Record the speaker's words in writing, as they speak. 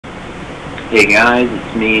Hey guys,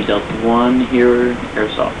 it's me, Delta1 here,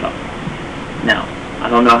 AirSofttalk. Now, I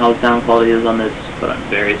don't know how the sound quality is on this, but I'm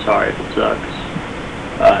very sorry if it sucks.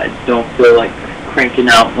 I don't feel like cranking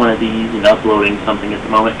out one of these and uploading something at the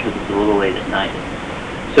moment because it's a little late at night.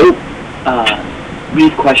 So,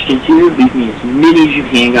 leave questions here, leave me as many as you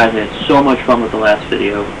can, guys. I had so much fun with the last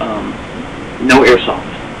video. No airsoft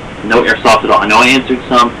at all. I know I answered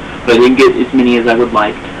some, but I didn't get as many as I would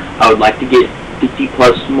like. I would like to get 50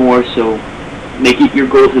 plus more, so make it your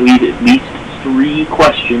goal to leave at least 3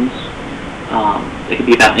 questions. They could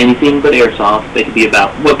be about anything but airsoft. They could be about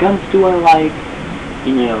what guns do I like,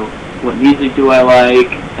 you know, what music do I like,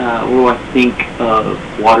 what do I think of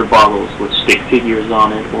water bottles with stick figures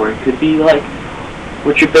on it, or it could be like,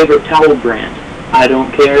 what's your favorite towel brand? I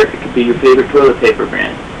don't care. It could be your favorite toilet paper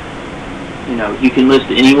brand. You know, you can list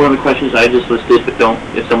any one of the questions I just listed, but don't,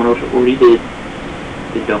 if someone else already did,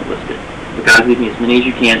 then don't list it. But guys, leave me as many as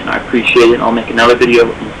you can, and I appreciate it. I'll make another video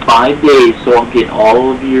in 5 days, so I'll get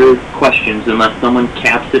all of your questions, unless someone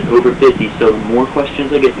caps it over 50. So the more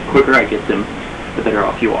questions I get, the quicker I get them, the better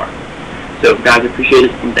off you are. So guys, I appreciate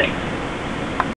it, and thanks.